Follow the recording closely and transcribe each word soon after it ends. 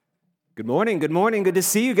Good morning, good morning. Good to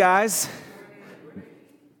see you guys.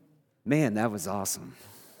 Man, that was awesome.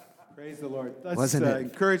 Praise the Lord. Let's Wasn't it?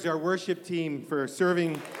 encourage our worship team for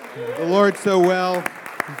serving the Lord so well.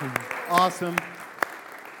 Awesome.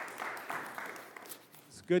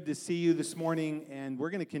 It's good to see you this morning, and we're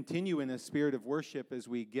going to continue in a spirit of worship as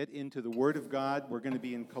we get into the Word of God. We're going to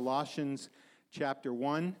be in Colossians chapter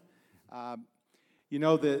 1.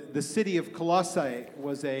 The city of Colossae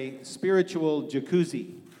was a spiritual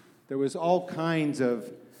jacuzzi. There was all kinds of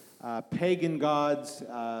pagan gods,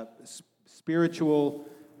 spiritual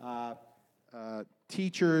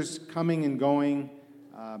teachers coming and going.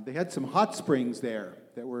 They had some hot springs there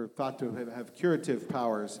that were thought to have curative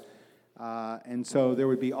powers. And so there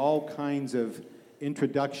would be all kinds of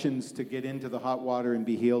introductions to get into the hot water and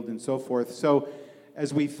be healed and so forth. So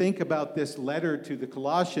as we think about this letter to the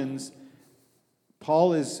Colossians,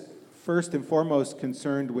 Paul is first and foremost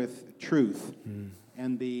concerned with truth.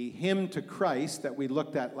 And the hymn to Christ that we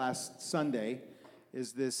looked at last Sunday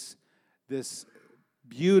is this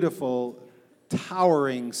beautiful,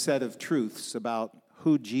 towering set of truths about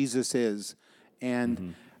who Jesus is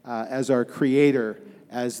and as our Creator,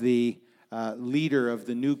 as the leader of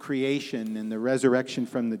the new creation and the resurrection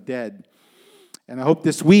from the dead. And I hope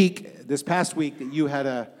this past week, that you had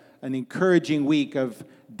an encouraging week of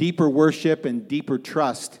deeper worship and deeper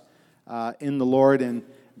trust in the Lord, and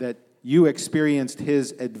that you experienced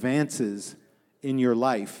His advances in your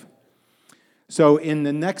life. So in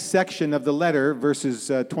the next section of the letter, verses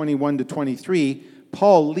 21 to 23,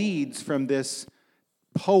 Paul leads from this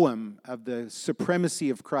poem of the supremacy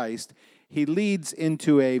of Christ. He leads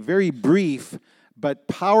into a very brief but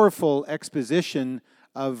powerful exposition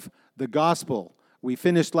of the gospel. We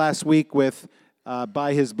finished last week with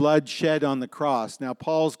by His blood shed on the cross. Now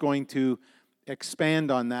Paul's going to expand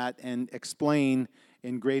on that and explain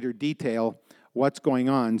in greater detail what's going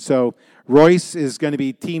on. So Royce is going to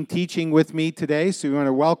be team teaching with me today, so we want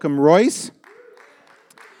to welcome Royce.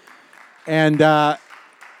 And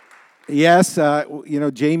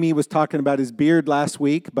Jamie was talking about his beard last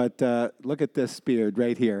week, but look at this beard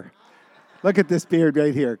right here. Look at this beard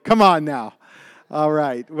right here. Come on now. All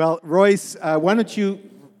right. Well, Royce, why don't you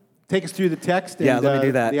take us through the text and let me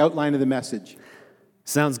do that. The outline of the message.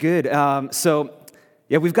 Sounds good.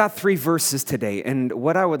 We've got 3 verses today, and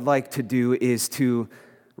what I would like to do is to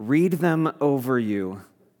read them over you.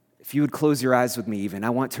 If you would close your eyes with me even, I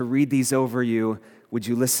want to read these over you. Would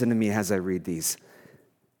you listen to me as I read these?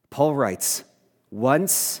 Paul writes,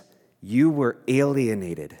 "Once you were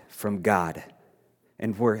alienated from God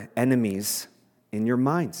and were enemies in your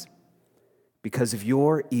minds because of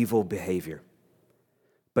your evil behavior.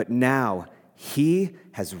 But now He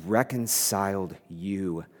has reconciled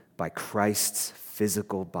you by Christ's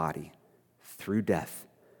physical body through death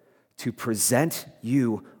to present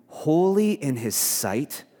you holy in His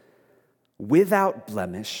sight, without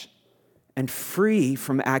blemish, and free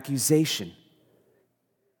from accusation.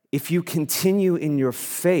 If you continue in your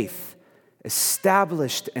faith,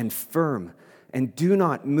 established and firm, and do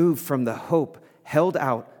not move from the hope held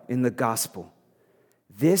out in the gospel.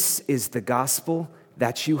 This is the gospel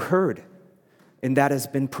that you heard, and that has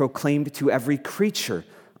been proclaimed to every creature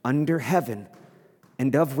under heaven,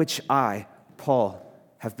 and of which I, Paul,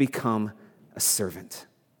 have become a servant."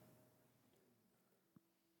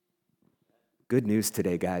 Good news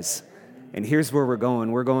today, guys. And here's where we're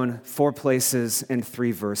going. We're going 4 places and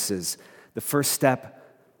 3 verses. The first step,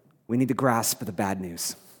 we need to grasp the bad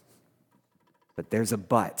news. But there's a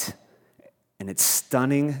but, and it's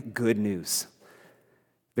stunning good news.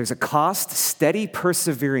 There's a cost, steady,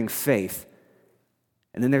 persevering faith,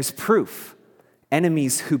 and then there's proof,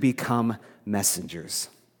 enemies who become messengers.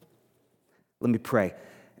 Let me pray,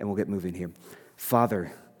 and we'll get moving here.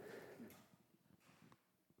 Father,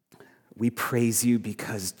 we praise you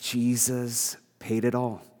because Jesus paid it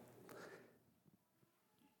all.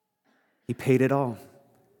 He paid it all.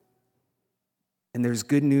 And there's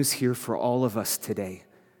good news here for all of us today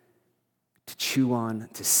to chew on,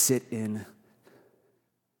 to sit in.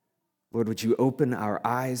 Lord, would you open our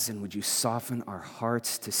eyes and would you soften our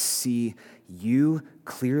hearts to see you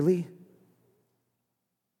clearly?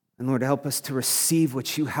 And Lord, help us to receive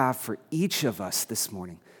what you have for each of us this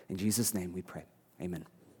morning. In Jesus' name we pray. Amen.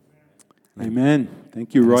 Amen.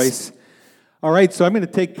 Thank you, Royce. All right, so I'm going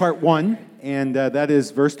to take part 1, and that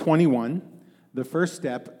is verse 21, the first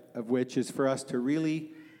step of which is for us to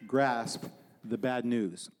really grasp the bad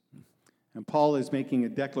news. And Paul is making a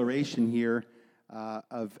declaration here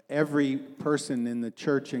of every person in the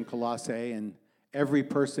church in Colossae and every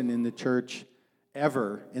person in the church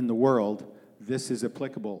ever in the world. This is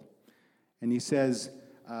applicable. And he says,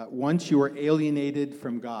 once you were alienated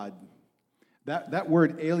from God, That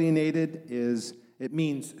word alienated it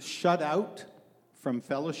means shut out from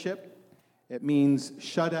fellowship. It means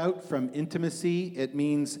shut out from intimacy. It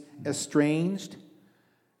means estranged,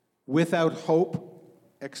 without hope,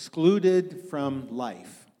 excluded from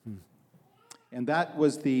life. And that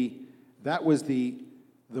was the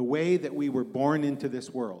way that we were born into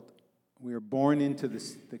this world. We were born into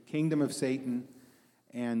the kingdom of Satan,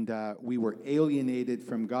 and we were alienated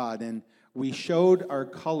from God. And we showed our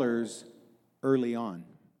colors early on.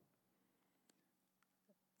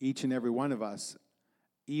 Each and every one of us,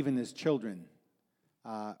 even as children,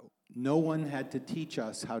 no one had to teach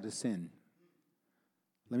us how to sin.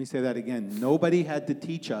 Let me say that again. Nobody had to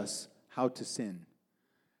teach us how to sin.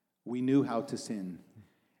 We knew how to sin.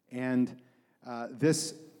 And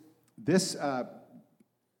this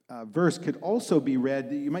verse could also be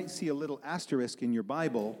read, you might see a little asterisk in your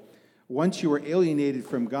Bible. Once you were alienated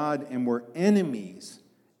from God and were enemies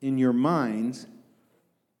in your minds,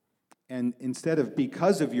 and instead of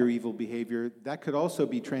because of your evil behavior, that could also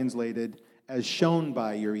be translated as shown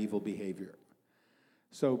by your evil behavior.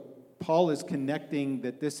 So Paul is connecting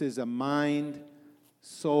that this is a mind,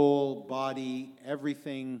 soul, body,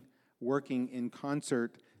 everything working in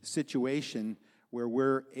concert situation where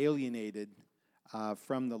we're alienated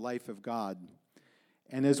from the life of God.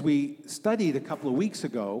 And as we studied a couple of weeks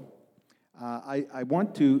ago, I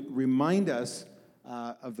want to remind us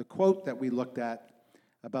of the quote that we looked at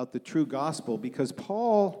about the true gospel, because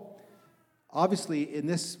Paul, obviously, in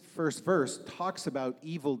this first verse, talks about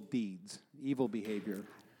evil deeds, evil behavior.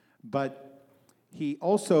 But he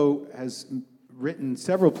also has written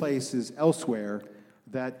several places elsewhere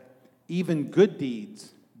that even good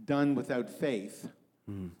deeds done without faith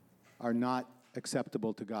are not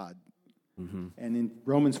acceptable to God. Mm-hmm. And in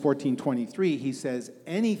Romans 14:23, he says,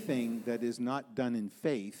 anything that is not done in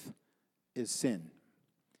faith is sin.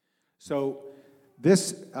 So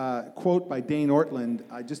this quote by Dane Ortland,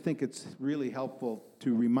 I just think it's really helpful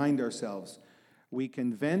to remind ourselves. We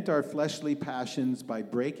can vent our fleshly passions by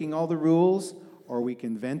breaking all the rules, or we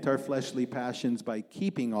can vent our fleshly passions by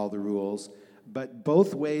keeping all the rules, but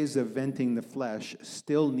both ways of venting the flesh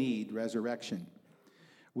still need resurrection.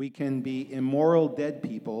 We can be immoral dead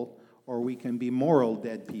people, or we can be moral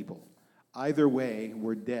dead people. Either way,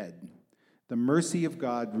 we're dead. The mercy of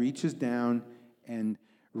God reaches down and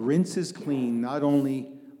rinses clean not only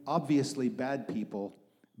obviously bad people,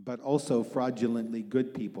 but also fraudulently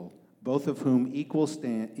good people, both of whom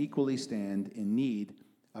equally stand in need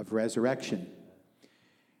of resurrection.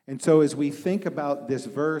 And so as we think about this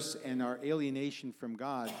verse and our alienation from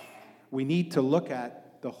God, we need to look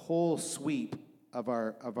at the whole sweep of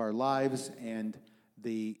our lives and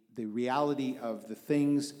the reality of the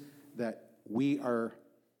things that we are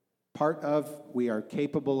part of, we are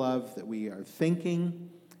capable of, that we are thinking,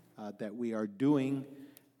 that we are doing,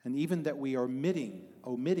 and even that we are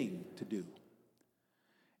omitting to do.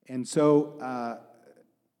 And so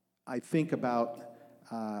I think about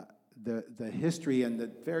the history and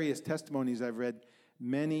the various testimonies I've read.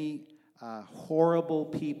 Many horrible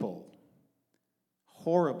people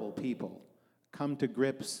come to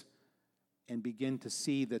grips and begin to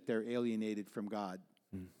see that they're alienated from God.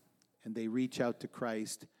 And they reach out to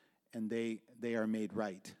Christ, and they are made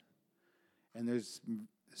right. And there's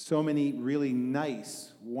so many really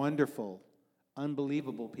nice, wonderful,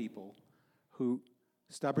 unbelievable people who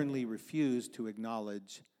stubbornly refuse to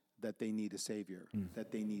acknowledge that they need a Savior,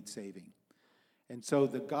 that they need saving. And so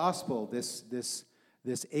the gospel, this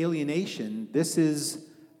alienation, this is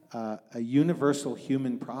a universal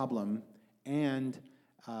human problem, and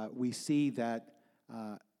we see that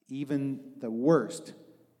even the worst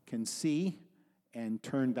can see and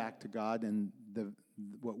turn back to God, and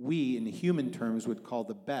what we, in human terms, would call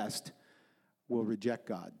the best, will reject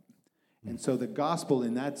God. And so the gospel,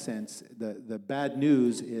 in that sense, the bad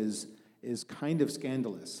news is kind of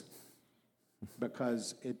scandalous,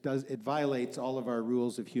 because it violates all of our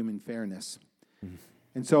rules of human fairness.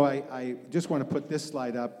 And so I just want to put this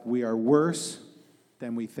slide up. We are worse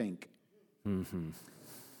than we think.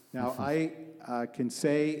 Now, I can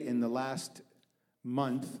say in the last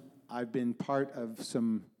month, I've been part of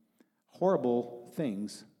some horrible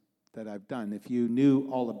things that I've done. If you knew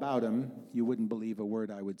all about them, you wouldn't believe a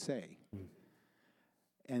word I would say.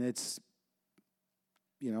 And it's,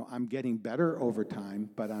 I'm getting better over time,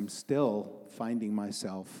 but I'm still finding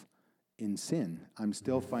myself in sin. I'm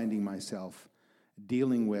still finding myself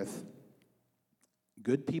dealing with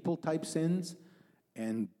good people type sins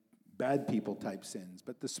and bad people type sins.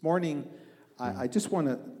 But this morning, I just want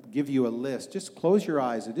to give you a list. Just close your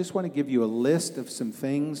eyes. I just want to give you a list of some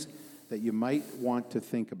things that you might want to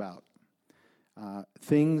think about.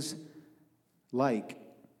 Things like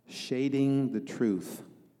shading the truth,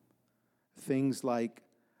 things like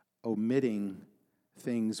omitting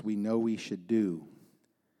things we know we should do,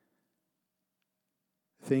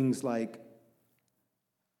 things like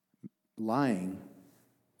lying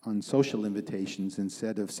on social invitations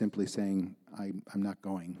instead of simply saying, I'm not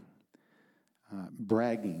going,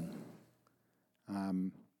 bragging,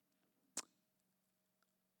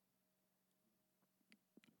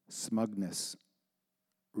 smugness,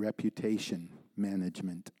 reputation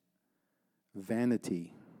management,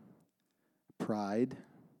 vanity, pride,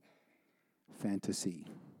 fantasy,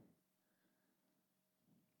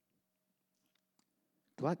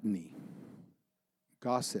 gluttony,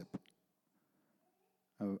 gossip,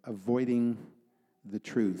 avoiding the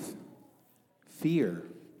truth, fear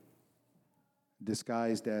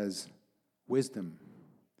disguised as wisdom,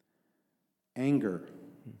 anger,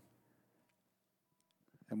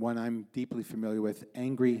 and one I'm deeply familiar with,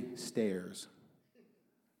 angry stares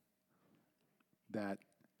that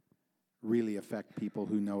really affect people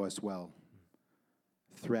who know us well,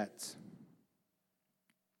 threats,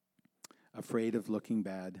 afraid of looking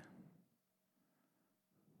bad,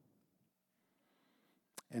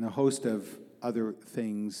 and a host of other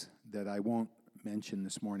things that I won't mention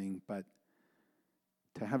this morning, but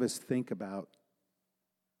to have us think about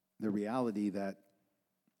the reality that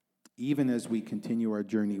even as we continue our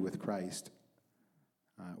journey with Christ,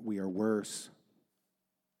 we are worse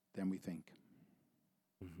than we think.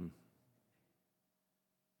 Mm-hmm.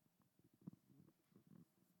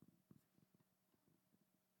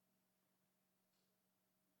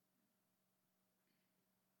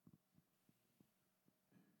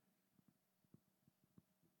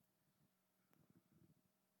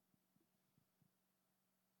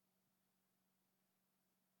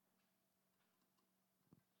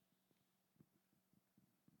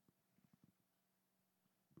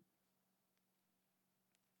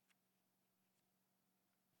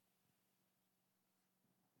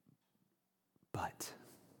 But,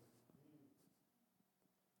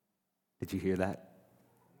 did you hear that?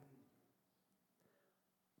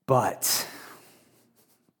 But,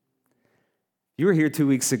 you were here 2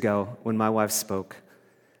 weeks ago when my wife spoke.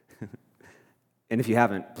 And if you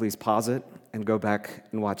haven't, please pause it and go back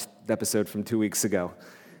and watch the episode from 2 weeks ago.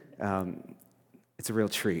 It's a real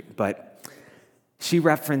treat. But she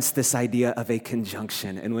referenced this idea of a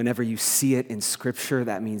conjunction. And whenever you see it in Scripture,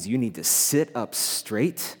 that means you need to sit up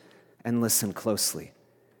straight and listen closely,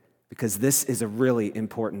 because this is a really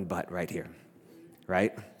important but right here,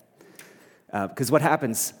 right? Because what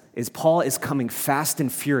happens is Paul is coming fast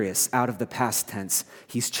and furious out of the past tense.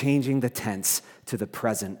 He's changing the tense to the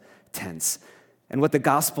present tense. And what the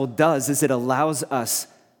gospel does is it allows us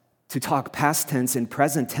to talk past tense and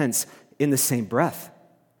present tense in the same breath.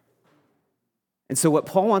 And so what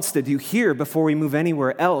Paul wants to do here before we move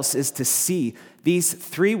anywhere else is to see these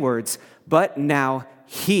three words, but now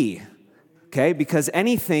he. Okay, because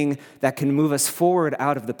anything that can move us forward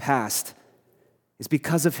out of the past is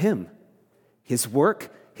because of him. His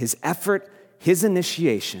work, his effort, his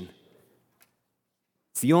initiation.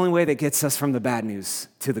 It's the only way that gets us from the bad news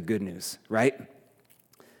to the good news, right?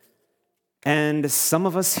 And some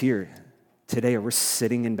of us here today we're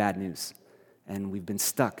sitting in bad news, and we've been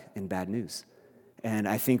stuck in bad news. And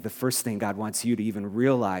I think the first thing God wants you to even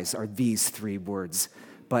realize are these three words,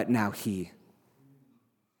 but now he.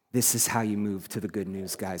 This is how you move to the good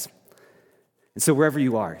news, guys. And so wherever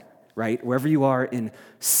you are, right? Wherever you are in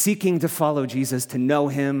seeking to follow Jesus, to know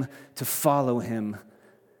him, to follow him,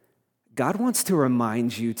 God wants to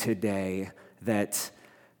remind you today that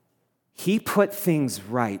he put things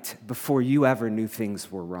right before you ever knew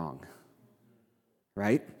things were wrong,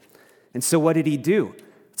 right? And so what did he do?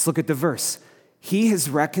 Let's look at the verse. He has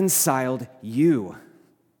reconciled you.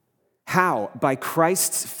 How? By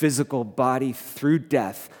Christ's physical body through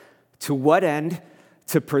death. To what end?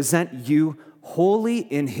 To present you holy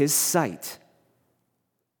in his sight,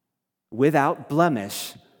 without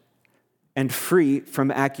blemish, and free from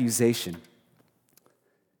accusation.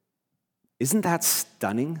 Isn't that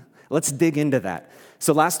stunning? Let's dig into that.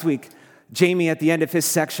 So last week, Jamie at the end of his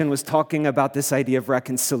section was talking about this idea of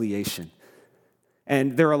reconciliation.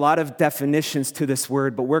 And there are a lot of definitions to this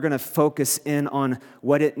word, but we're going to focus in on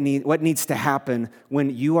what needs to happen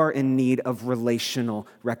when you are in need of relational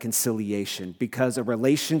reconciliation. Because a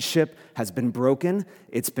relationship has been broken,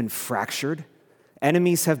 it's been fractured.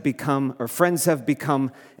 Enemies have become, or friends have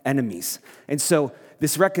become enemies. And so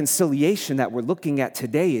this reconciliation that we're looking at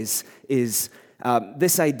today is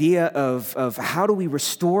this idea of how do we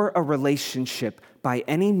restore a relationship by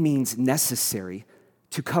any means necessary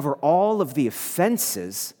to cover all of the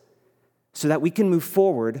offenses so that we can move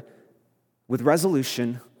forward with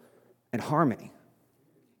resolution and harmony.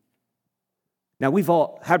 Now, we've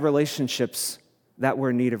all had relationships that were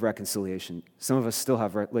in need of reconciliation. Some of us still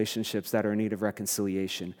have relationships that are in need of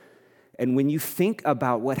reconciliation. And when you think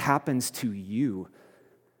about what happens to you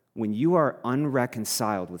when you are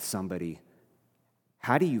unreconciled with somebody,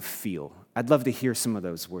 how do you feel? I'd love to hear some of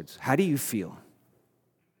those words. How do you feel?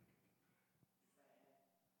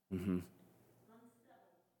 Mm-hmm.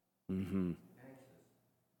 Mm-hmm.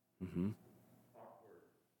 Mm-hmm.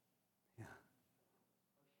 Yeah.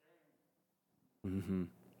 Mm-hmm.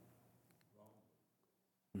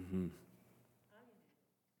 Mm-hmm.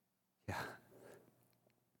 Yeah.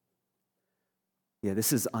 Yeah,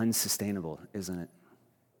 this is unsustainable, isn't it?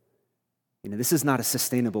 This is not a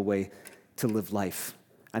sustainable way to live life.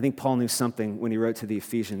 I think Paul knew something when he wrote to the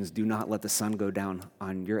Ephesians, do not let the sun go down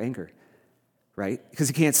on your anger, right? Because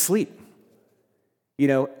you can't sleep.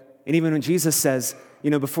 And even when Jesus says,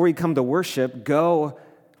 before you come to worship, go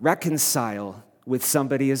reconcile with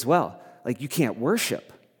somebody as well. Like, you can't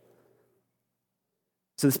worship.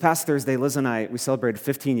 So this past Thursday, Liz and I, we celebrated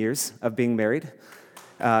 15 years of being married.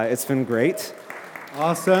 It's been great.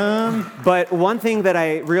 Awesome. But one thing that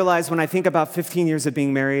I realized when I think about 15 years of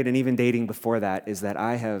being married and even dating before that is that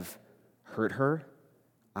I have hurt her.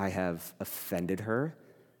 I have offended her.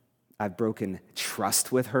 I've broken trust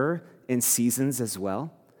with her in seasons as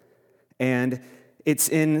well. And it's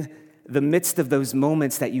in the midst of those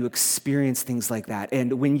moments that you experience things like that.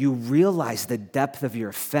 And when you realize the depth of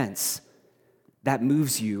your offense, that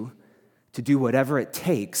moves you to do whatever it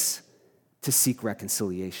takes to seek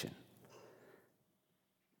reconciliation.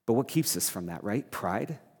 But what keeps us from that, right?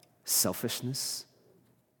 Pride, selfishness,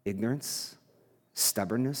 ignorance,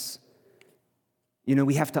 stubbornness.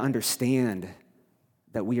 We have to understand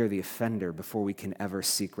that we are the offender before we can ever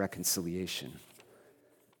seek reconciliation.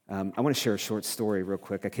 I want to share a short story real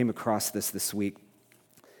quick. I came across this week.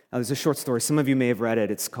 There's a short story. Some of you may have read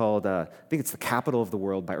it. It's called, I think it's The Capital of the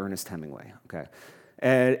World by Ernest Hemingway. Okay,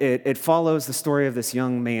 and it follows the story of this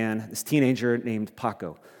young man, this teenager named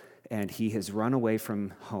Paco. And he has run away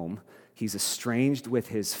from home. He's estranged with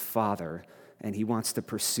his father, and he wants to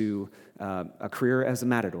pursue a career as a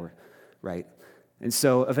matador, right? And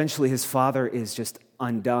so eventually his father is just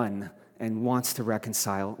undone and wants to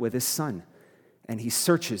reconcile with his son. And he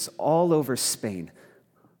searches all over Spain,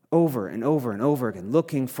 over and over and over again,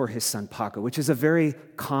 looking for his son Paco, which is a very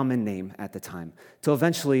common name at the time. Till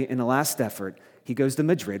eventually, in a last effort, he goes to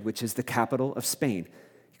Madrid, which is the capital of Spain.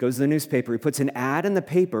 Goes to the newspaper, he puts an ad in the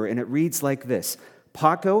paper, and it reads like this: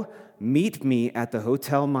 Paco, meet me at the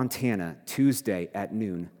Hotel Montana Tuesday at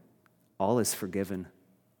noon. All is forgiven.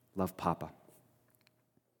 Love, Papa.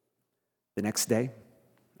 The next day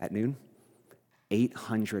at noon,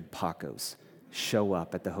 800 Pacos show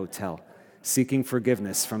up at the hotel seeking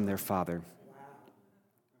forgiveness from their father.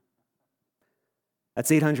 That's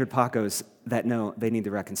 800 Pacos that know they need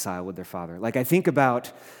to reconcile with their father. Like, I think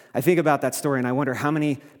about that story, and I wonder how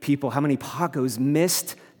many people, how many Pacos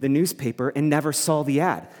missed the newspaper and never saw the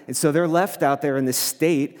ad. And so they're left out there in this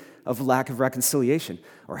state of lack of reconciliation.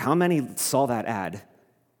 Or how many saw that ad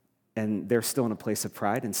and they're still in a place of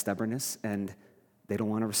pride and stubbornness and they don't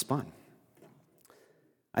want to respond.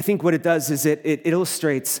 I think what it does is it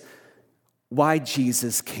illustrates why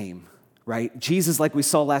Jesus came. Right? Jesus, like we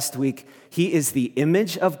saw last week, he is the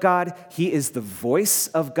image of God. He is the voice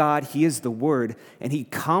of God. He is the Word. And he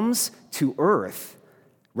comes to earth,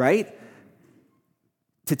 right,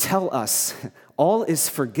 to tell us all is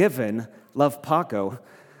forgiven, love Paco,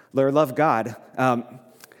 or love God. I'm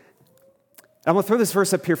going to throw this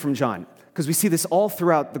verse up here from John, because we see this all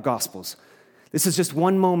throughout the Gospels. This is just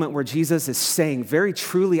one moment where Jesus is saying, very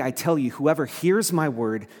truly I tell you, whoever hears my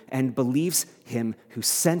word and believes him who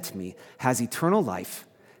sent me has eternal life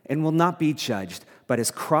and will not be judged, but is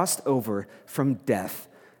crossed over from death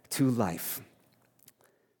to life.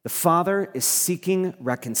 The Father is seeking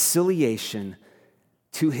reconciliation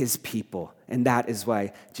to his people, and that is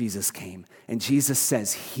why Jesus came. And Jesus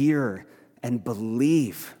says, hear and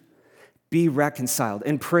believe. Be reconciled.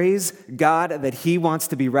 And praise God that he wants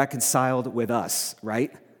to be reconciled with us, right?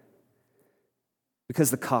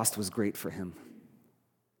 Because the cost was great for him.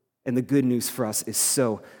 And the good news for us is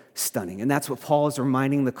so stunning. And that's what Paul is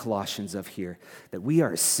reminding the Colossians of here, that we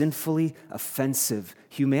are a sinfully offensive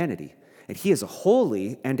humanity. And he is a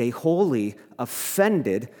holy and a wholly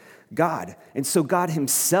offended God. And so God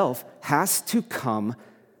himself has to come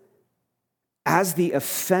as the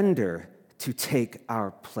offender to take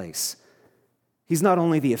our place. He's not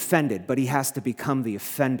only the offended, but he has to become the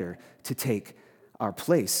offender to take our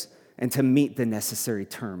place and to meet the necessary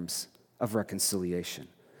terms of reconciliation.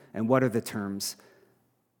 And what are the terms?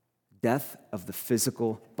 death of the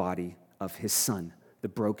physical body of his Son. The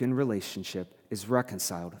broken relationship is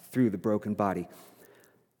reconciled through the broken body.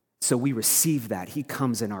 So we receive that. He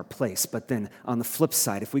comes in our place. But then on the flip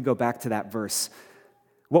side, if we go back to that verse,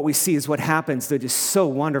 what we see is what happens. They're just so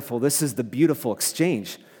wonderful. This is the beautiful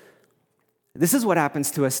exchange. This is what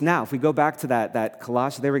happens to us now. If we go back to that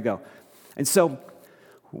Colossians, there we go. And so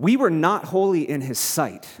we were not holy in his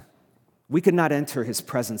sight. We could not enter his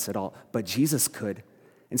presence at all, but Jesus could.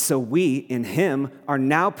 And so we, in him, are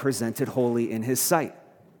now presented holy in his sight.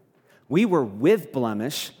 We were with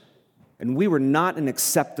blemish, and we were not an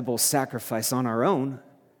acceptable sacrifice on our own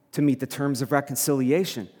to meet the terms of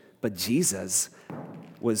reconciliation, but Jesus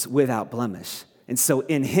was without blemish. And so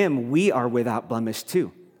in him, we are without blemish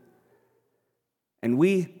too. And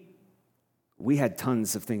we had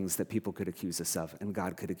tons of things that people could accuse us of, and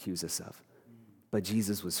God could accuse us of. But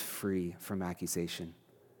Jesus was free from accusation.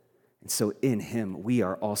 And so in him, we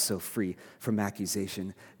are also free from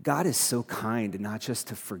accusation. God is so kind, not just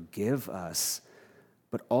to forgive us,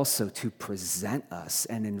 but also to present us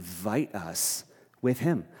and invite us with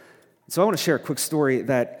him. So I want to share a quick story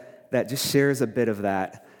that just shares a bit of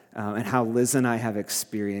that and how Liz and I have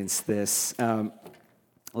experienced this.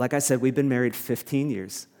 Like I said, we've been married 15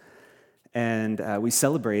 years, and we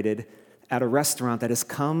celebrated at a restaurant that has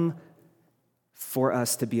come for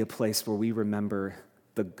us to be a place where we remember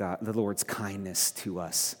the Lord's kindness to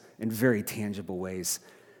us in very tangible ways.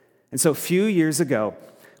 And so a few years ago,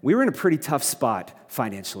 we were in a pretty tough spot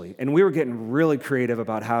financially, and we were getting really creative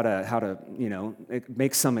about how to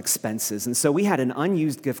make some expenses. And so we had an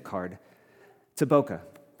unused gift card to Boca,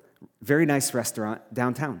 very nice restaurant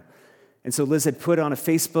downtown. And so Liz had put on a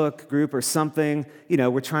Facebook group or something,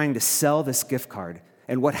 we're trying to sell this gift card.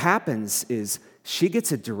 And what happens is she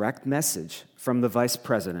gets a direct message from the vice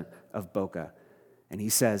president of Boca, and he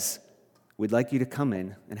says, "We'd like you to come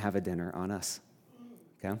in and have a dinner on us."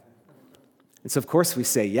 Okay? And so, of course, we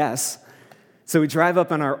say yes. So we drive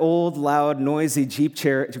up on our old, loud, noisy Jeep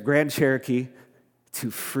Grand Cherokee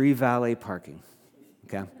to free valet parking.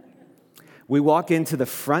 Okay? We walk into the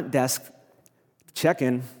front desk, check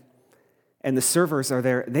in, and the servers are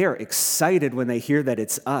there. They are excited when they hear that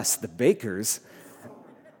it's us, the bakers.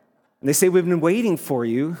 And they say, "We've been waiting for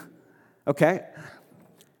you." Okay?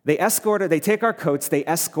 They take our coats, they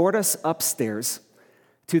escort us upstairs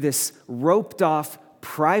to this roped-off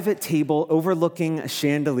private table overlooking a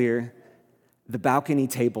chandelier, the balcony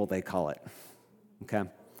table, they call it. Okay?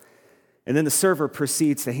 And then the server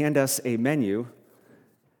proceeds to hand us a menu,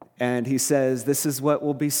 and he says, "This is what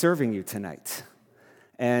we'll be serving you tonight."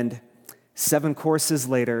 And 7 courses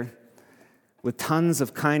later, with tons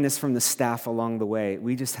of kindness from the staff along the way,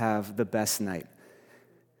 we just have the best night.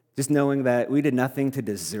 Just knowing that we did nothing to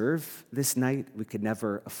deserve this night, we could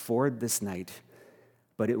never afford this night,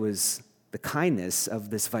 but it was the kindness of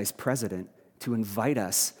this vice president to invite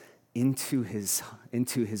us into his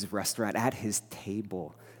restaurant, at his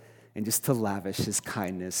table, and just to lavish his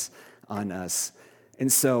kindness on us.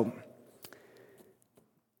 And so,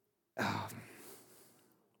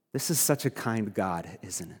 this is such a kind God,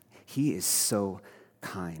 isn't it? He is so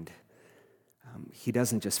kind. He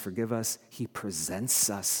doesn't just forgive us, he presents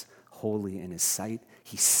us holy in his sight.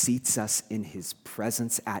 He seats us in his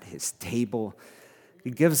presence at his table.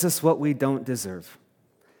 He gives us what we don't deserve.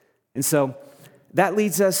 And so that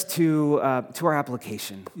leads us to our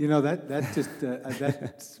application. Can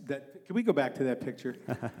we go back to that picture?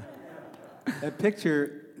 That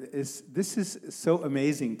picture is so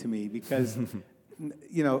amazing to me because,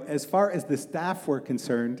 as far as the staff were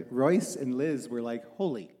concerned, Royce and Liz were like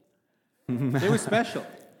holy. They were special.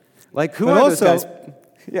 Like, who are those guys?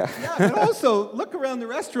 Yeah, but also look around the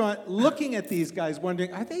restaurant, looking at these guys,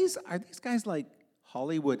 wondering, are these guys like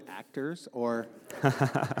Hollywood actors, or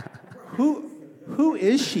who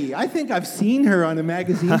is she? I think I've seen her on a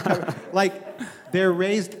magazine cover. Like, they're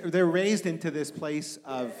raised into this place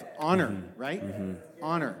of honor, right? Mm-hmm.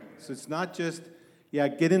 Honor. So it's not just,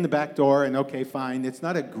 get in the back door and okay, fine. It's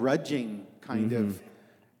not a grudging kind of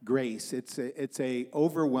grace. It's a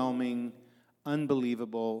overwhelming,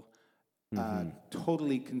 unbelievable,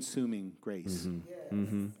 totally consuming grace,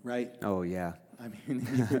 right? Oh yeah. I mean,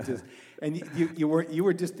 you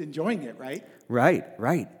were just enjoying it, right?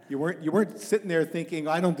 Right. You weren't sitting there thinking,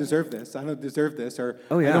 I don't deserve this, or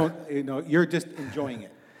oh yeah. I don't. You're just enjoying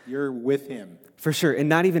it. You're with him for sure. And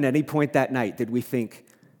not even at any point that night did we think,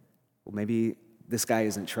 well, maybe this guy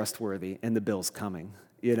isn't trustworthy, and the bill's coming.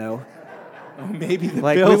 Oh, maybe the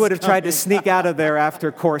like bill's we would have coming. tried to sneak out of there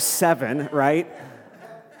after course 7, right?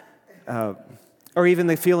 Or even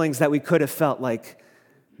the feelings that we could have felt like,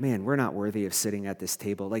 man, we're not worthy of sitting at this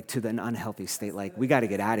table, like to an unhealthy state, like we got to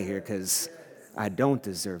get out of here because I don't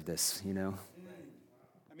deserve this, you know?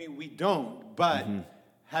 I mean, we don't, but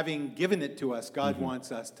having given it to us, God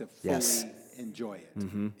wants us to fully Yes. enjoy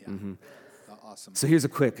it. Awesome. So here's a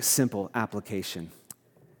quick, simple application.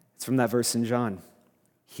 It's from that verse in John.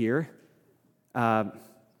 Here,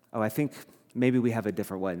 I think maybe we have a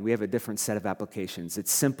different one. We have a different set of applications.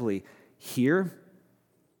 It's simply here.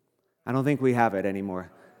 I don't think we have it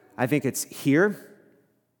anymore. I think it's hear,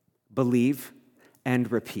 believe,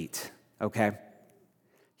 and repeat, okay?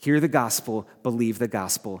 Hear the gospel, believe the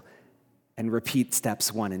gospel, and repeat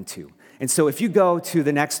steps 1 and 2. And so if you go to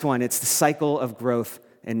the next one, it's the cycle of growth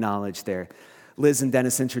and knowledge there. Liz and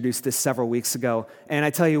Dennis introduced this several weeks ago, and I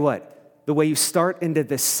tell you what, the way you start into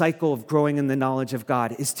this cycle of growing in the knowledge of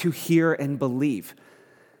God is to hear and believe.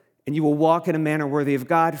 And you will walk in a manner worthy of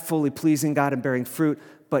God, fully pleasing God and bearing fruit,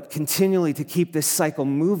 but continually to keep this cycle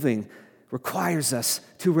moving requires us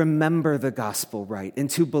to remember the gospel right and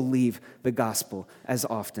to believe the gospel as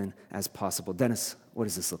often as possible. Dennis, what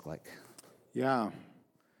does this look like? Yeah.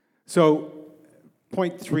 So,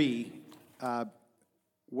 point 3,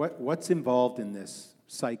 what's involved in this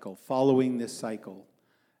cycle, following this cycle?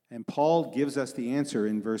 And Paul gives us the answer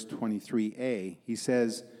in verse 23a. He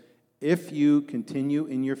says, if you continue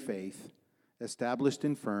in your faith, established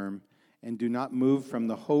and firm, and do not move from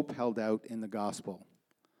the hope held out in the gospel.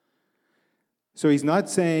 So he's not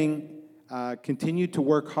saying continue to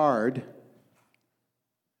work hard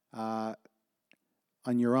on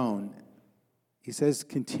your own. He says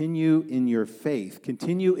continue in your faith.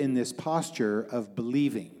 Continue in this posture of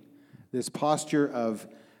believing, this posture of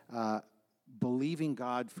believing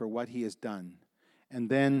God for what he has done. And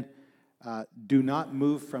then do not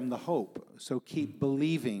move from the hope. So keep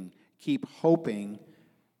believing, keep hoping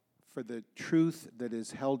for the truth that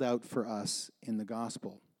is held out for us in the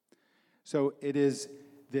gospel. So it is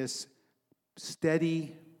this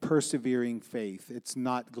steady, persevering faith. It's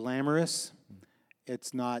not glamorous.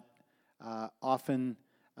 It's not often,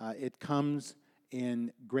 it comes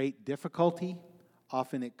in great difficulty.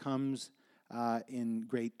 Often it comes in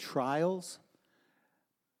great trials.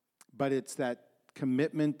 But it's that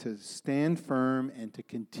commitment to stand firm and to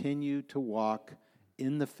continue to walk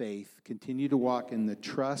in the faith, continue to walk in the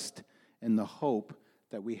trust and the hope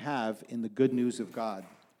that we have in the good news of God.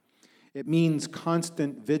 It means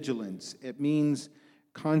constant vigilance. It means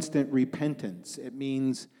constant repentance. It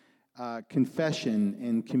means confession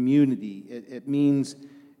and community. It means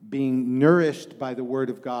being nourished by the Word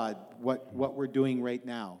of God, what we're doing right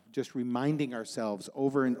now, just reminding ourselves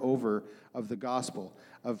over and over of the gospel,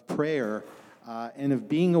 of prayer, and of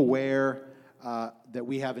being aware that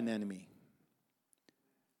we have an enemy.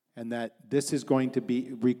 And that this is going to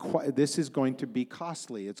be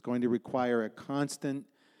costly. It's going to require a constant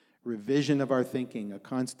revision of our thinking, a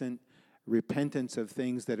constant repentance of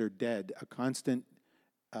things that are dead, a constant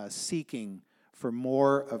seeking for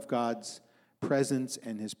more of God's presence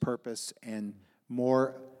and his purpose, and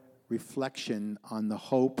more reflection on the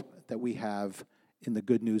hope that we have in the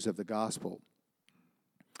good news of the gospel.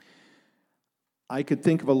 I could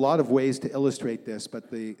think of a lot of ways to illustrate this,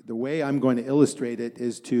 but the way I'm going to illustrate it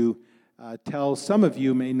is to tell some of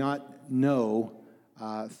you may not know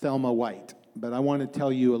Thelma White, but I want to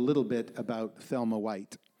tell you a little bit about Thelma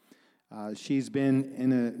White. She's been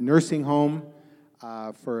in a nursing home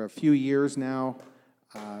for a few years now.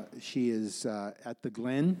 She is at the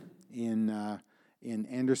Glen in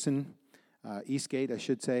Anderson, Eastgate, I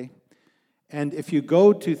should say. And if you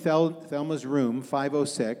go to Thelma's room,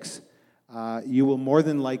 506, you will more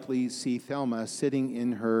than likely see Thelma sitting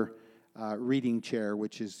in her reading chair,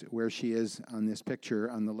 which is where she is on this picture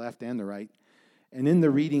on the left and the right. And in the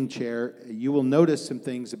reading chair, you will notice some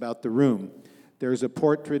things about the room. There's a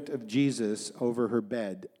portrait of Jesus over her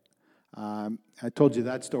bed. I told you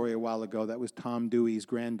that story a while ago. That was Tom Dewey's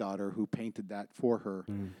granddaughter who painted that for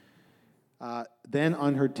her. Then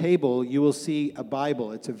on her table, you will see a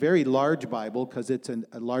Bible. It's a very large Bible because it's a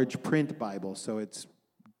large print Bible, so it's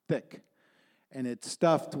thick. And it's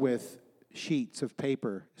stuffed with sheets of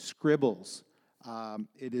paper, scribbles.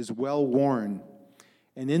 It is well worn.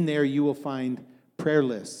 And in there you will find prayer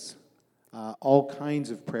lists, all kinds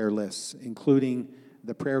of prayer lists, including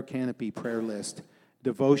the Prayer Canopy prayer list,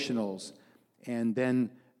 devotionals, and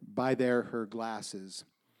then by there her glasses.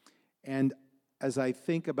 And as I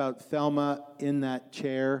think about Thelma in that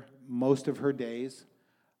chair, most of her days,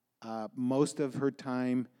 most of her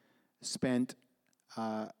time spent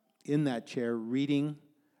in that chair reading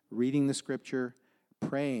the scripture,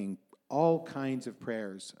 praying, all kinds of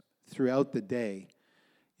prayers throughout the day.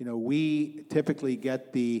 You know, we typically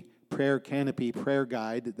get the Prayer Canopy prayer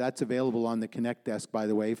guide. That's available on the Connect desk, by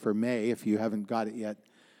the way, for May, if you haven't got it yet.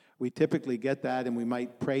 We typically get that, and we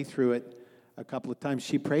might pray through it a couple of times.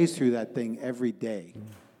 She prays through that thing every day.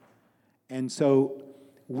 And so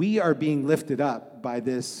we are being lifted up by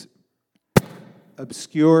this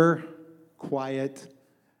obscure, quiet,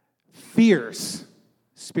 fierce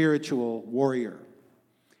spiritual warrior.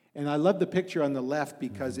 And I love the picture on the left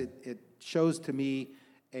because it shows to me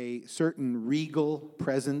a certain regal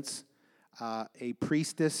presence, a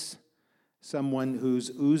priestess, someone who's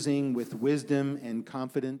oozing with wisdom and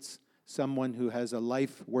confidence, someone who has a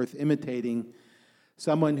life worth imitating,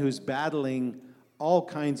 someone who's battling all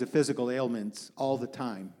kinds of physical ailments all the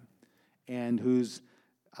time, and whose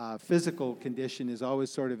physical condition is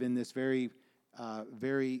always sort of in this very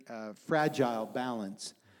fragile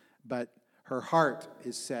balance, but her heart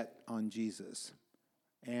is set on Jesus.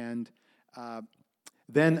 And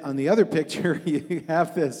then on the other picture, you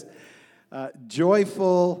have this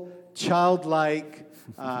joyful, childlike,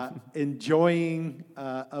 enjoying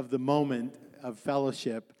of the moment of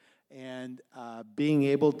fellowship, and being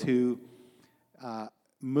able to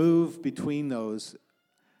move between those.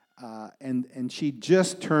 And she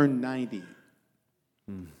just turned 90.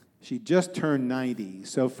 She just turned 90.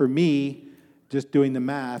 So for me, just doing the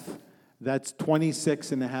math, that's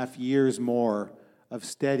 26 and a half years more of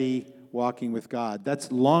steady walking with God.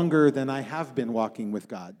 That's longer than I have been walking with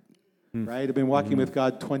God, right? I've been walking with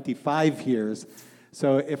God 25 years.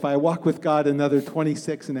 So if I walk with God another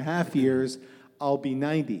 26 and a half years, I'll be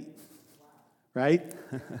 90, right?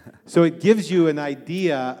 So it gives you an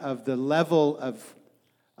idea of the level of,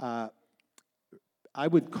 I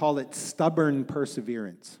would call it stubborn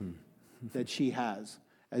perseverance that she has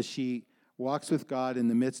as she walks with God in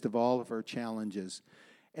the midst of all of her challenges.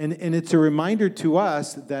 And it's a reminder to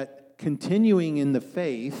us that continuing in the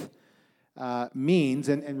faith means,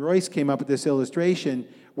 and Royce came up with this illustration,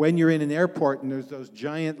 when you're in an airport and there's those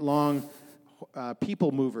giant long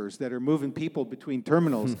people movers that are moving people between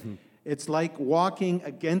terminals, it's like walking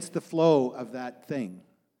against the flow of that thing.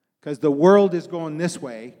 Because the world is going this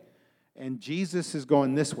way, and Jesus is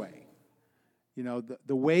going this way. You know,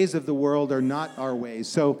 the ways of the world are not our ways.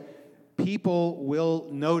 So people will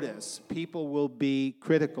notice. People will be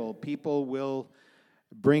critical. People will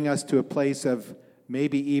bring us to a place of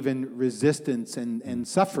maybe even resistance and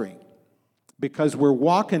suffering because we're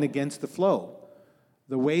walking against the flow.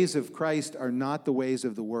 The ways of Christ are not the ways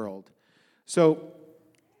of the world. So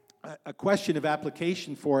a question of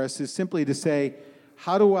application for us is simply to say,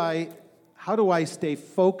 how do I stay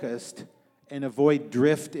focused and avoid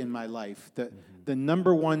drift in my life? The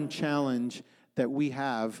number one challenge that we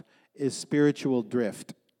have is spiritual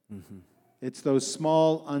drift. It's those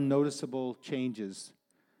small, unnoticeable changes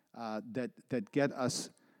that get us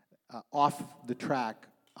off the track,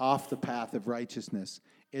 off the path of righteousness.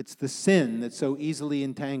 It's the sin that so easily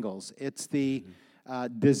entangles. It's the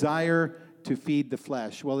desire to feed the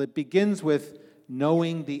flesh. Well, it begins with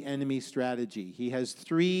knowing the enemy's strategy. He has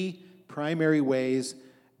three primary ways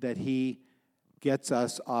that he gets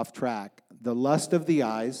us off track. The lust of the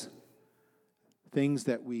eyes, things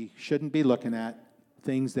that we shouldn't be looking at,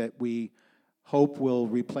 things that we hope will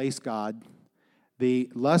replace God. The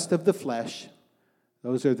lust of the flesh,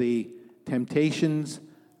 those are the temptations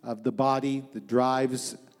of the body, the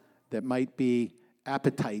drives that might be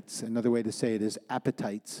appetites. Another way to say it is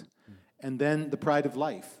appetites. And then the pride of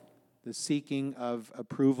life, the seeking of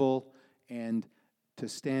approval and to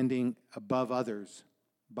standing above others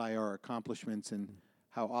by our accomplishments and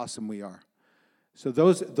how awesome we are. So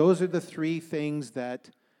those are the three things that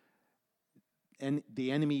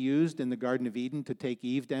the enemy used in the Garden of Eden to take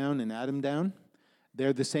Eve down and Adam down.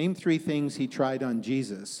 They're the same three things he tried on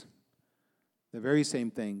Jesus. The very same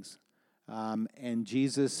things. And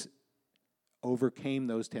Jesus overcame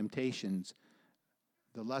those temptations.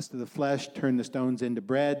 The lust of the flesh turned the stones into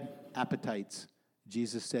bread, appetites.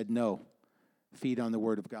 Jesus said no. Feed on the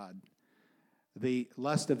word of God. The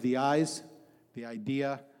lust of the eyes, the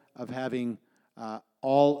idea of having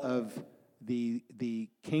all of the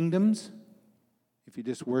kingdoms. If you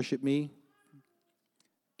just worship me,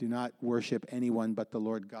 do not worship anyone but the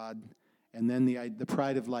Lord God. And then the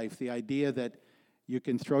pride of life, the idea that you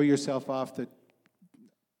can throw yourself off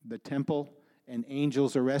the temple and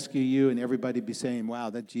angels will rescue you and everybody be saying, wow,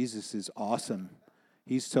 that Jesus is awesome.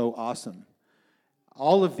 He's so awesome.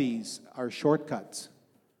 All of these are shortcuts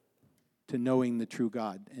to knowing the true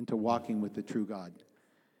God and to walking with the true God.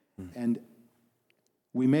 And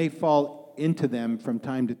we may fall into them from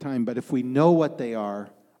time to time, but if we know what they are,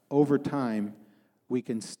 over time, we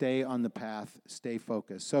can stay on the path, stay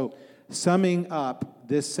focused. So, summing up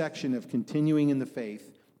this section of continuing in the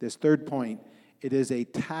faith, this third point, it is a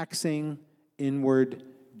taxing inward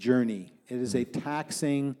journey. It is a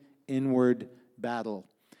taxing inward battle.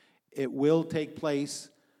 It will take place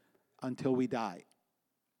until we die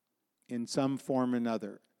in some form or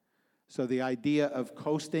another. So the idea of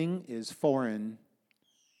coasting is foreign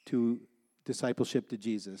to discipleship to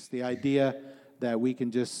Jesus. The idea that we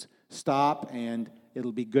can just stop and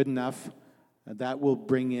it'll be good enough, that will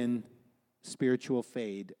bring in spiritual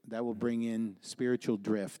fade. That will bring in spiritual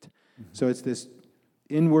drift. So it's this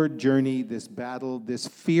inward journey, this battle, this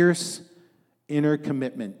fierce inner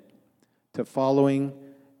commitment to following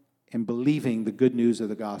and believing the good news of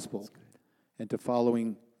the gospel and to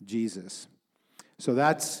following Jesus. So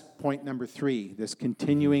that's point number 3, this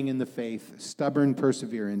continuing in the faith, stubborn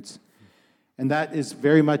perseverance. And that is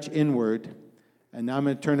very much inward. And now I'm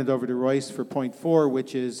going to turn it over to Royce for point 4,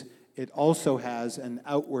 which is it also has an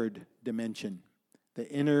outward dimension. The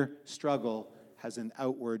inner struggle has an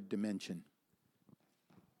outward dimension.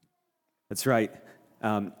 That's right.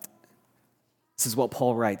 This is what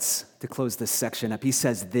Paul writes to close this section up. He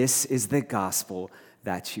says, "This is the gospel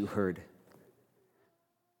that you heard."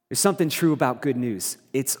 There's something true about good news.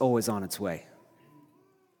 It's always on its way.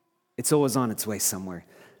 It's always on its way somewhere.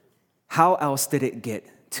 How else did it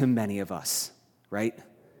get to many of us, right?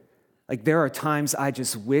 Like there are times I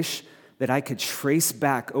just wish that I could trace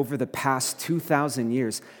back over the past 2,000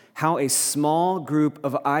 years how a small group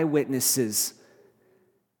of eyewitnesses,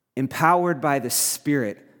 empowered by the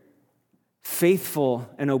Spirit, faithful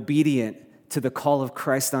and obedient to the call of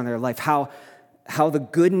Christ on their life, how the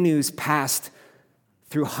good news passed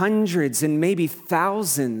through hundreds and maybe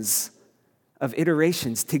thousands of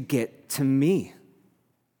iterations to get to me.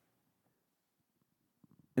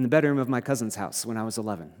 In the bedroom of my cousin's house when I was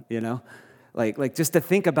 11, Like just to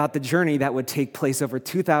think about the journey that would take place over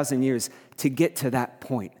 2,000 years to get to that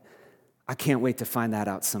point. I can't wait to find that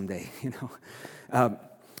out someday,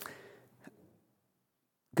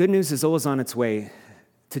 Good news is always on its way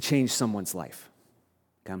to change someone's life.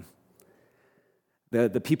 Okay?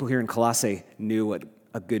 The people here in Colossae knew what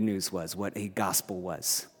a good news was, what a gospel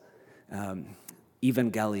was.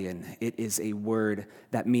 Evangelion, it is a word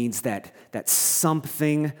that means that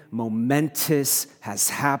something momentous has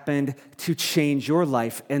happened to change your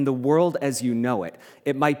life and the world as you know it.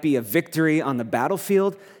 It might be a victory on the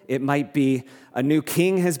battlefield. It might be a new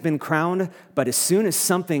king has been crowned. But as soon as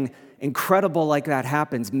something incredible like that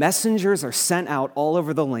happens, messengers are sent out all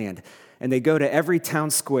over the land, and they go to every town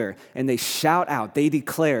square, and they shout out, they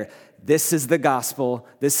declare, "This is the gospel.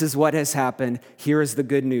 This is what has happened. Here is the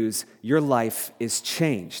good news. Your life is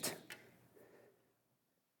changed."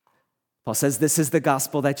 Paul says, "This is the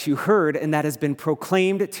gospel that you heard and that has been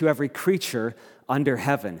proclaimed to every creature under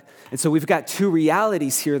heaven." And so we've got 2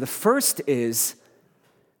 realities here. The first is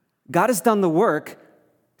God has done the work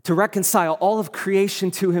to reconcile all of creation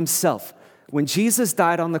to himself. When Jesus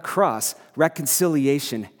died on the cross,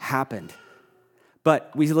 reconciliation happened.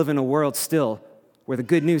 But we live in a world still where the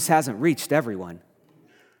good news hasn't reached everyone.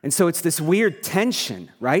 And so it's this weird tension,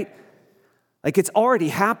 right? Like it's already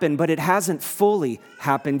happened, but it hasn't fully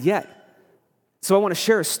happened yet. So I want to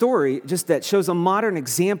share a story just that shows a modern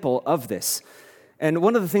example of this. And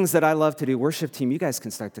one of the things that I love to do, worship team, you guys can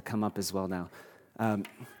start to come up as well now.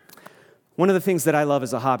 One of the things that I love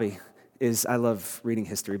as a hobby is I love reading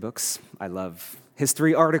history books. I love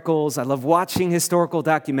history articles. I love watching historical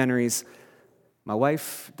documentaries. My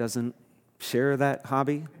wife doesn't share that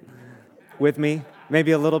hobby with me,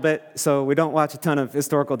 maybe a little bit, so we don't watch a ton of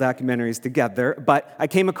historical documentaries together, but I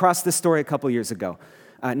came across this story a couple years ago.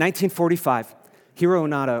 1945, Hiro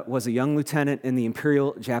Onoda was a young lieutenant in the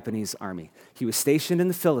Imperial Japanese Army. He was stationed in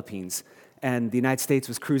the Philippines, and the United States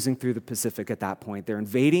was cruising through the Pacific at that point. They're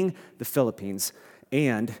invading the Philippines,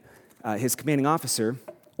 and his commanding officer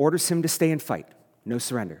orders him to stay and fight, no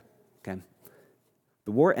surrender, okay?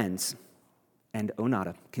 The war ends, and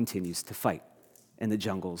Onoda continues to fight in the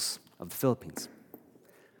jungles of the Philippines.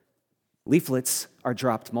 Leaflets are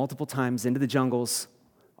dropped multiple times into the jungles,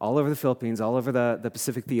 all over the Philippines, all over the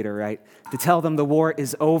Pacific theater, right? To tell them the war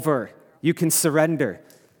is over. You can surrender.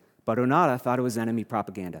 But Onoda thought it was enemy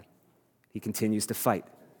propaganda. He continues to fight,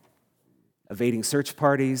 evading search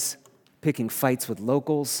parties, picking fights with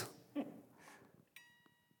locals,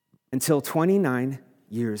 until 29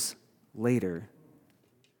 years later,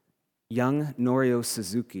 young Norio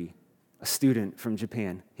Suzuki, a student from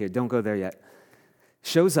Japan, here, don't go there yet,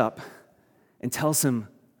 shows up and tells him,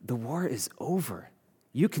 the war is over.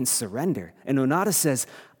 You can surrender. And Onoda says,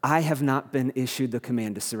 I have not been issued the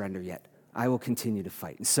command to surrender yet. I will continue to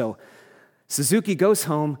fight. And so Suzuki goes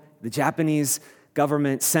home. The Japanese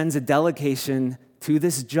government sends a delegation to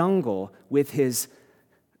this jungle with his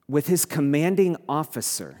with his commanding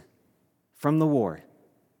officer from the war,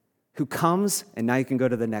 who comes, and now you can go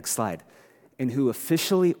to the next slide, and who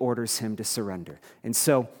officially orders him to surrender. And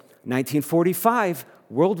so, 1945,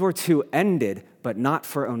 World War II ended, but not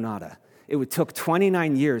for Onoda. It took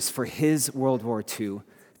 29 years for his World War II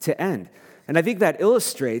to end. And I think that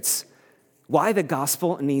illustrates why the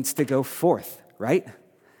gospel needs to go forth, right?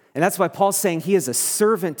 And that's why Paul's saying he is a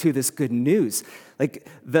servant to this good news. Like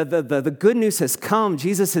the good news has come.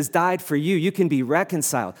 Jesus has died for you. You can be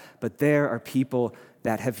reconciled. But there are people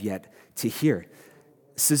that have yet to hear.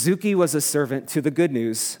 Suzuki was a servant to the good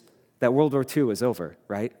news that World War II was over,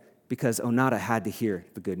 right? Because Onoda had to hear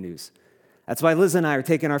the good news. That's why Liz and I are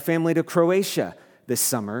taking our family to Croatia this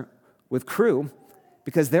summer with Crew,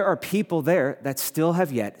 because there are people there that still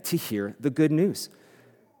have yet to hear the good news.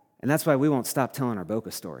 And that's why we won't stop telling our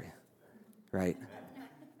Boca story, right?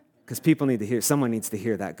 Because people need to hear, someone needs to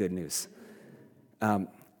hear that good news. And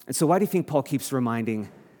so why do you think Paul keeps reminding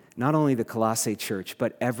not only the Colossae church,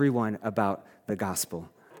 but everyone about the gospel?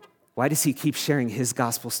 Why does he keep sharing his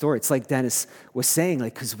gospel story? It's like Dennis was saying,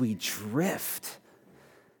 like, because we drift.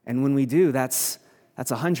 And when we do, that's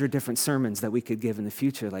 100 different sermons that we could give in the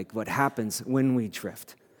future, like what happens when we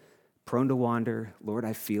drift. Prone to wander, Lord,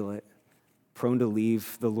 I feel it. Prone to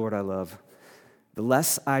leave the Lord I love. The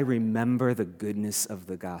less I remember the goodness of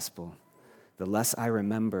the gospel, the less I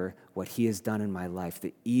remember what he has done in my life,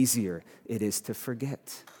 the easier it is to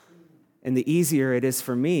forget. And the easier it is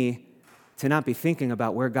for me to not be thinking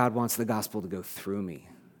about where God wants the gospel to go through me,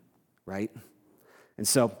 right? And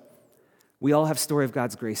so we all have story of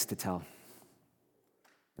God's grace to tell.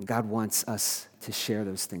 And God wants us to share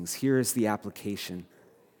those things. Here is the application.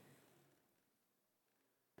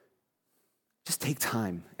 Just take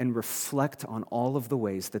time and reflect on all of the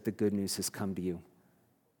ways that the good news has come to you.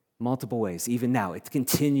 Multiple ways. Even now, it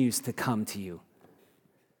continues to come to you.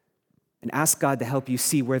 And ask God to help you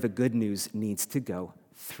see where the good news needs to go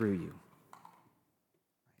through you.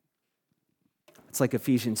 It's like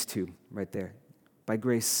Ephesians 2 right there. By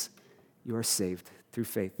grace, you are saved through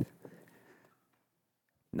faith.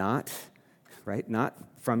 Not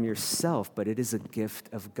from yourself, but it is a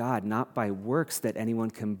gift of God, not by works that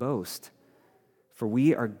anyone can boast. For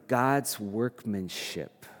we are God's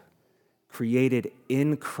workmanship, created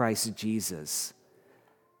in Christ Jesus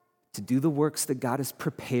to do the works that God has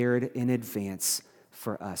prepared in advance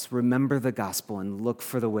for us. Remember the gospel and look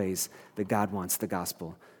for the ways that God wants the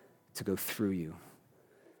gospel to go through you.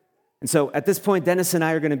 And so at this point, Dennis and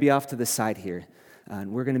I are going to be off to the side here,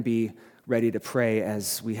 and we're going to be ready to pray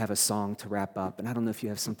as we have a song to wrap up. And I don't know if you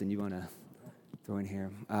have something you want to throw in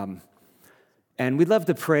here. And we'd love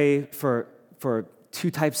to pray for two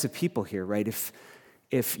types of people here, right?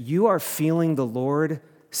 If you are feeling the Lord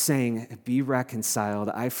saying, be reconciled,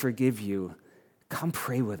 I forgive you, come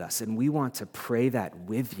pray with us. And we want to pray that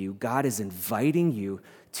with you. God is inviting you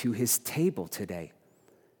to his table today.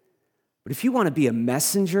 But if you want to be a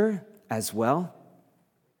messenger as well,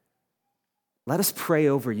 let us pray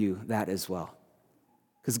over you that as well.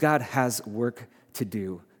 Because God has work to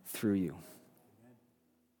do through you.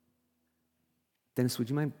 Dennis, would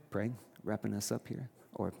you mind praying, wrapping us up here?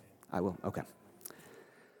 Or I will, okay.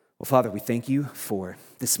 Well, Father, we thank you for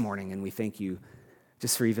this morning, and we thank you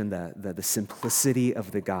just for even the simplicity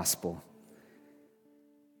of the gospel.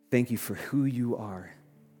 Thank you for who you are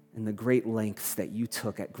and the great lengths that you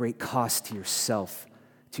took at great cost to yourself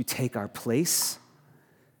to take our place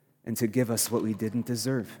and to give us what we didn't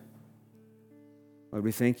deserve. Lord,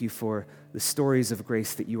 we thank you for the stories of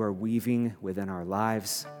grace that you are weaving within our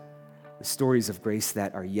lives, the stories of grace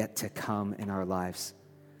that are yet to come in our lives.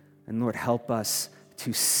 And Lord, help us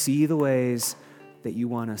to see the ways that you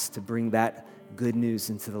want us to bring that good news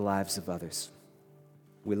into the lives of others.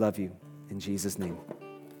 We love you. In Jesus' name,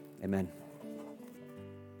 amen.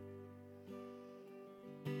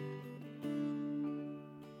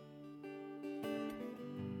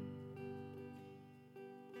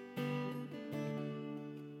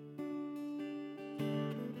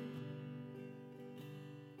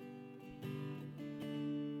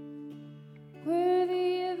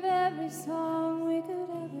 Worthy of every song we could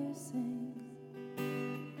ever sing,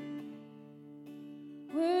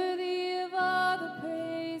 worthy of all the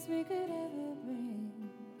praise we could ever bring,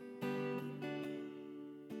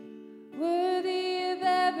 worthy of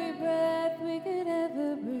every breath we could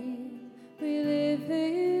ever breathe. We live for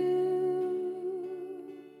you.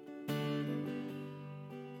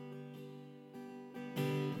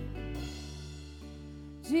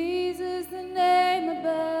 Jesus, the name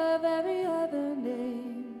above every other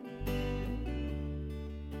name.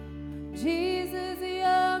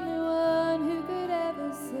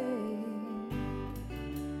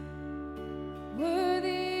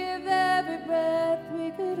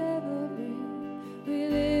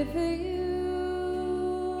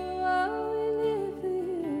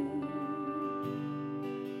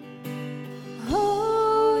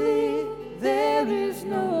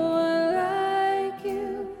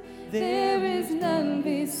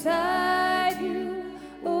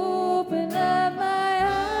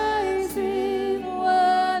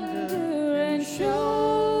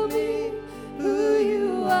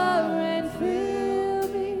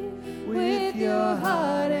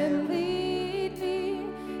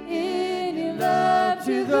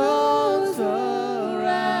 to those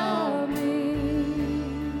around me.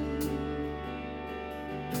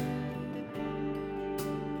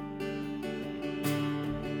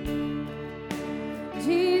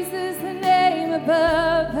 Jesus, the name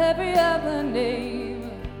above every other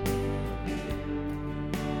name.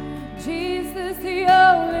 Jesus, the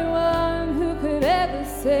only one who could ever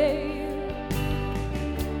save.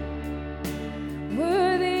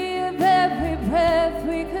 Worthy of every breath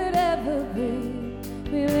we could ever breathe.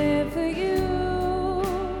 We live for you.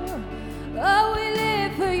 Oh, we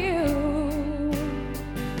live for you.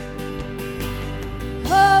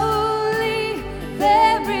 Holy,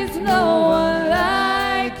 there is no one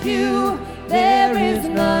like you. There is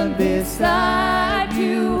none beside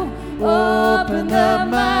you. Open up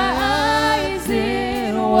my eyes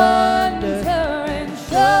in wonder and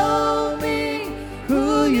show me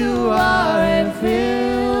who you are, and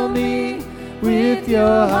fill me with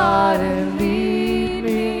your heart and lead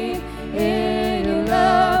me in your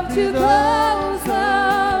love to those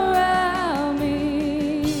around me.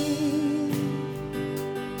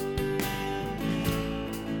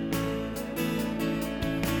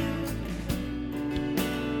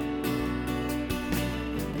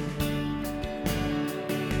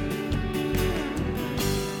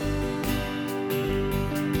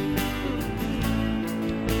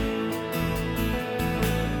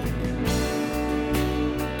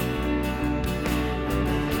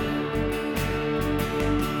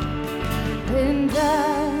 And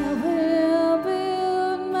I will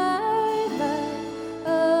build my life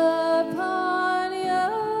upon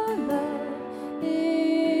your love.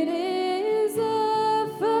 It is a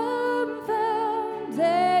firm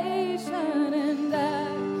foundation, and I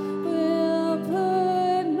will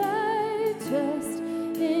put my trust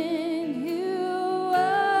in you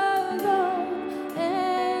alone,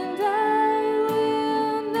 and I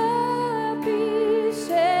will not be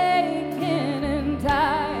shaken, and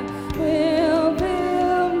I will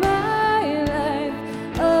build my life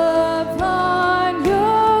upon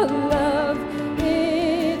your love.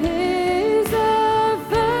 It is a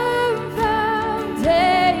firm foundation,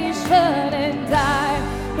 and I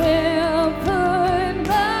will put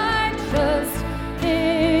my trust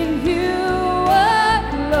in you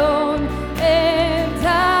alone, and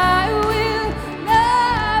I will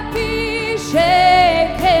not be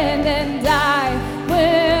shaken, and I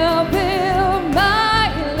will build my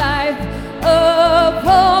life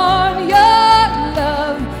upon your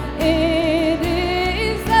love. It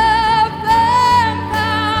is a firm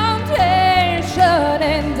foundation,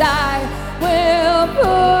 and I will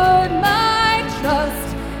put my trust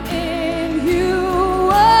in you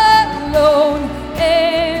alone,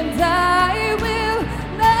 and I will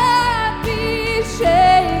not be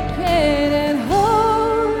shaken. And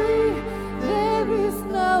holy, there is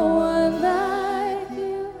no one like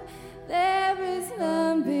you. There is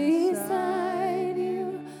none beside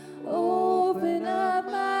you. Open up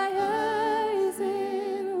my eyes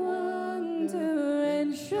in wonder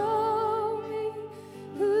and show me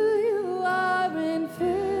who you are, and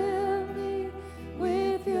fill me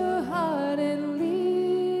with your heart and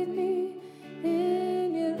lead me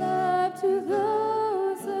in your love to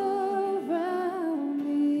those around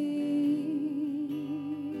me.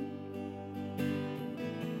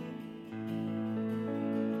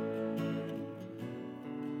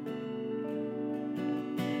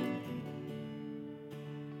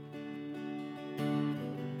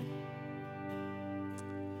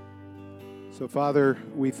 So, Father,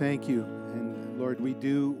 we thank you. And Lord, we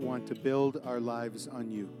do want to build our lives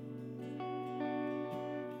on you.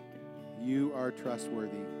 You are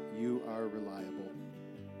trustworthy. You are reliable.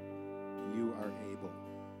 You are able.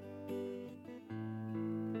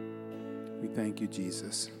 We thank you,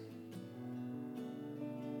 Jesus.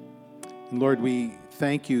 And Lord, we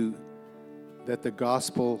thank you that the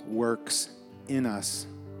gospel works in us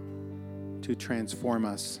to transform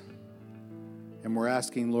us. And we're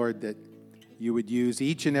asking, Lord, that you would use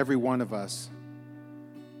each and every one of us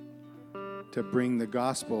to bring the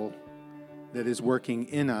gospel that is working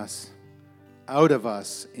in us, out of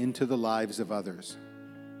us, into the lives of others.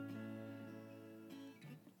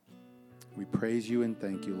 We praise you and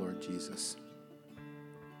thank you, Lord Jesus.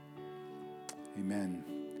 Amen.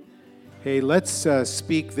 Hey, let's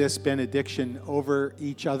speak this benediction over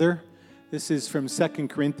each other. This is from 2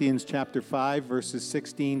 Corinthians chapter 5, verses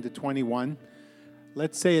 16 to 21.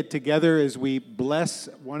 Let's say it together as we bless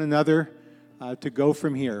one another to go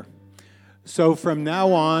from here. So from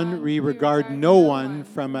now on, we regard no one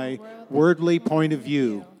from a worldly point of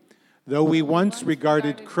view. Though we once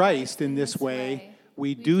regarded Christ in this way,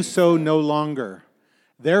 we do so no longer.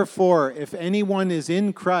 Therefore, if anyone is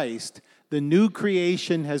in Christ, The new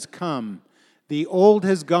creation has come. The old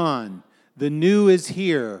has gone. The new is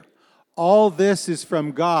here. All this is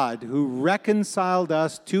from God, who reconciled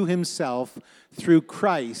us to himself through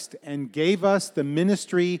Christ and gave us the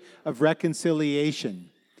ministry of reconciliation.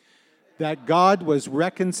 That God was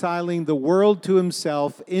reconciling the world to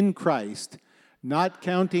himself in Christ, not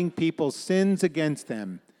counting people's sins against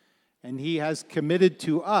them. And he has committed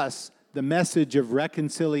to us the message of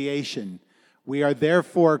reconciliation. We are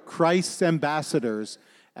therefore Christ's ambassadors,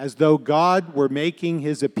 as though God were making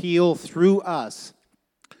his appeal through us.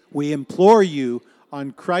 We implore you,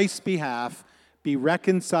 on Christ's behalf, be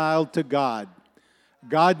reconciled to God.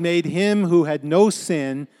 God made him who had no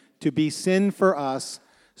sin to be sin for us,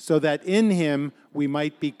 so that in him we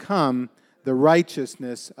might become the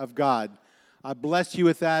righteousness of God. I bless you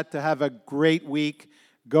with that, to have a great week.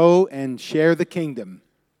 Go and share the kingdom.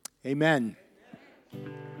 Amen.